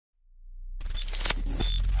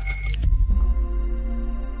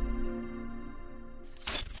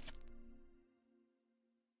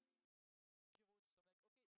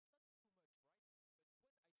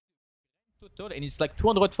total and it's like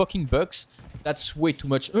 200 fucking bucks. That's way too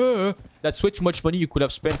much. That's way too much money you could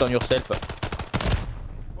have spent on yourself.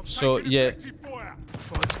 So yeah.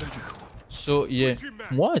 So yeah.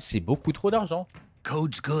 Moi, c'est beaucoup trop d'argent.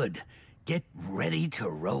 Code's good. Get ready to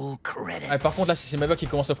roll credits. Ah, par contre, là, si c'est Maeva qui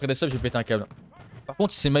commence à offrir des subs, je vais péter un câble. Par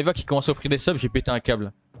contre, si c'est Maeva qui commence à offrir des subs, je vais péter un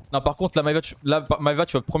câble. Non, par contre, là, Maeva,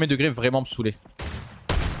 tu vas premier degré vraiment me saouler.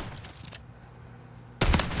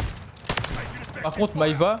 Par contre,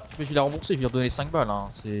 Maeva, je vais la rembourser, je vais lui redonner 5 balles. Hein.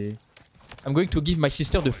 C'est. I'm going to give my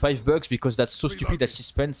sister the 5 bucks because that's so stupid that she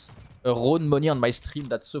spends her own money on my stream.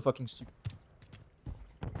 That's so fucking stupid.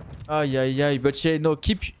 Aïe aïe aïe, but yeah, no,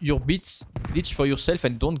 keep your bits glitch for yourself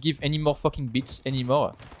and don't give any more fucking bits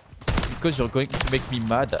anymore. Because you're going to make me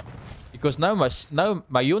mad. Because now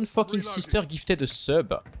my own fucking sister gifted a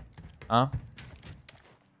sub. Hein?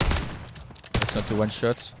 That's not a one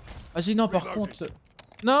shot. Vas-y, non, par contre.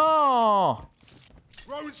 Non!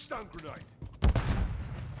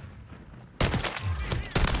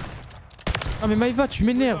 Non mais Maeva, tu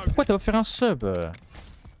m'énerves. Pourquoi t'as offert un sub?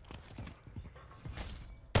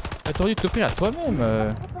 T'aurais dû te l'offrir à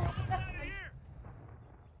toi-même.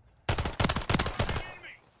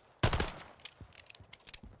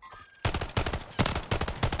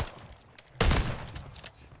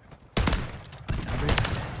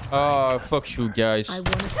 Oh, fuck you guys. I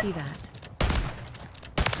wanna see that.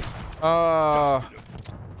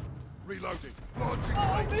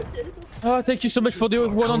 Oh, thank you so much for the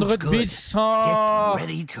 100 bits. Oh. Get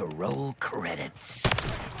ready to roll credits.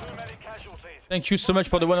 Thank you so much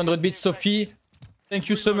for the 100 bits, Sophie. Thank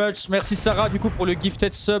you so much. Merci Sarah du coup pour le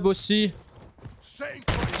gifted sub aussi.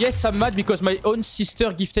 Yes, I'm mad because my own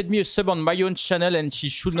sister gifted me a sub on my own channel and she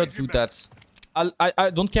should not do that.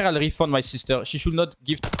 I don't care, I'll refund my sister. She should not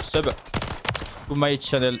gift sub to my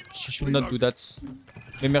channel. She should not do that.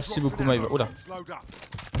 Mais merci beaucoup Maëva. Oh là.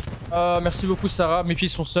 Merci beaucoup Sarah. Mes pieds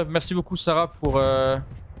sont sub. Merci beaucoup Sarah pour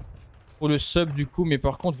le sub du coup. Mais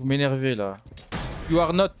par contre vous m'énervez là. You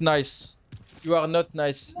are not nice. You are not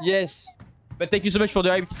nice. Yes. But thank you so much for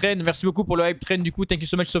the hype train. Merci beaucoup pour le hype train du coup. Thank you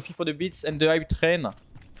so much Sophie for the beats and the hype train.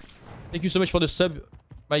 Thank you so much for the sub.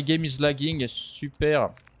 My game is lagging.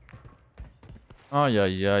 Super. Aïe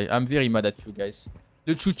aïe aïe. I'm very mad at you guys.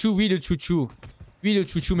 Le chouchou, oui le chouchou. Oui le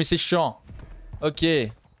chouchou, mais c'est chiant. Ok.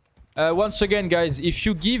 Once again guys, if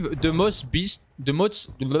you give the most beats, the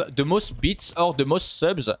most beats or the most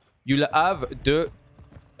subs, you'll have the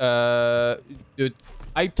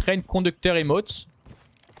hype train conductor emotes.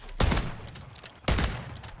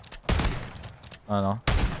 Ah non.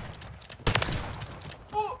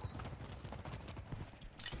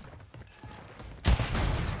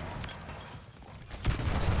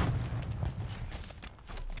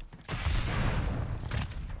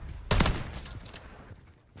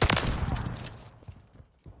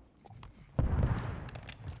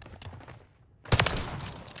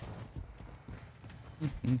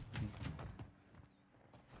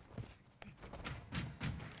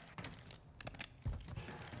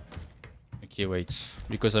 Okay, wait.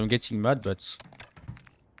 Because I'm getting mad, but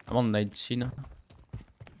I'm on 19.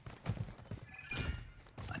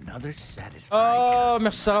 Another satisfying Oh,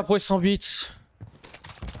 merci Sarah pour les 100 bits.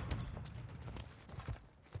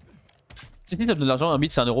 Si, ça me donne de l'argent, un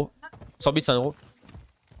bit c'est 1 euro. 100 bits c'est 1 euro.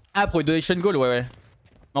 Ah, pour le donation goal, ouais.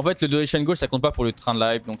 En fait, le donation goal ça compte pas pour le train de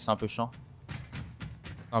live, donc c'est un peu chiant.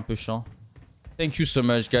 Un peu chiant. Thank you so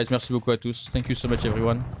much, guys. Merci beaucoup à tous. Thank you so much,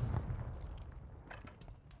 everyone.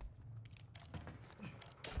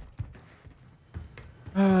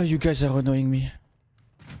 Ah, you guys are annoying me.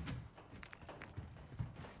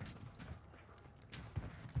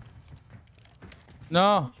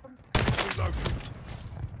 Non.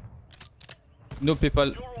 No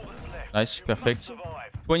PayPal. Nice, perfect.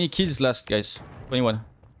 20 kills last, guys. 21.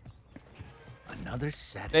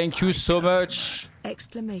 Thank you so much.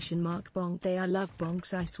 Exclamation mark bonk. They are love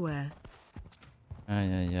bonks, I swear.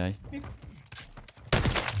 Aïe aïe aïe.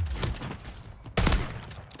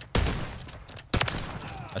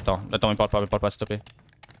 Attends, me parle pas, s'il te plaît.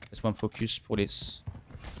 Laisse-moi me focus pour le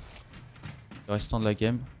restant de la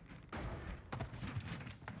game.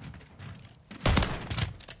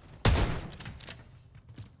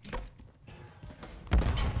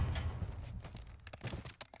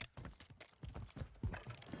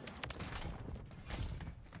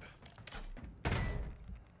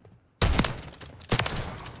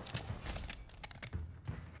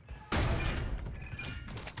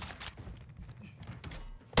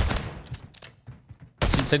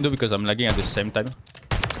 Though because I'm lagging at the same time.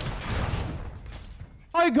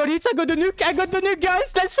 I got it! I got the nuke! I got the nuke,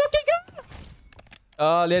 guys! Let's fucking go!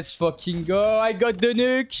 Oh, let's fucking go! I got the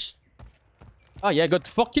nuke! Ah, yeah, I got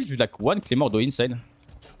 4 kills with like 1 claymore though, insane.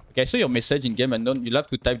 Okay, I saw your message in game unknown. You'll have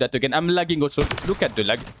to type that again. I'm lagging also. Look at the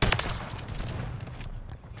lag.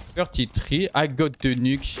 33. I got the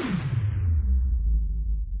nuke.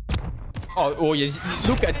 Oh, yes.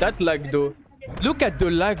 Look at that lag though. Look at the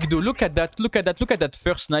lag though. Look at that. Look at that. Look at that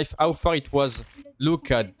first knife. How far it was.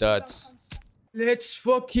 Look at that. Let's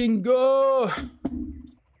fucking go.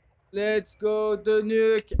 Let's go. The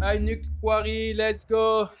nuke. I nuked quarry. Let's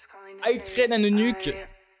go. I train on a nuke.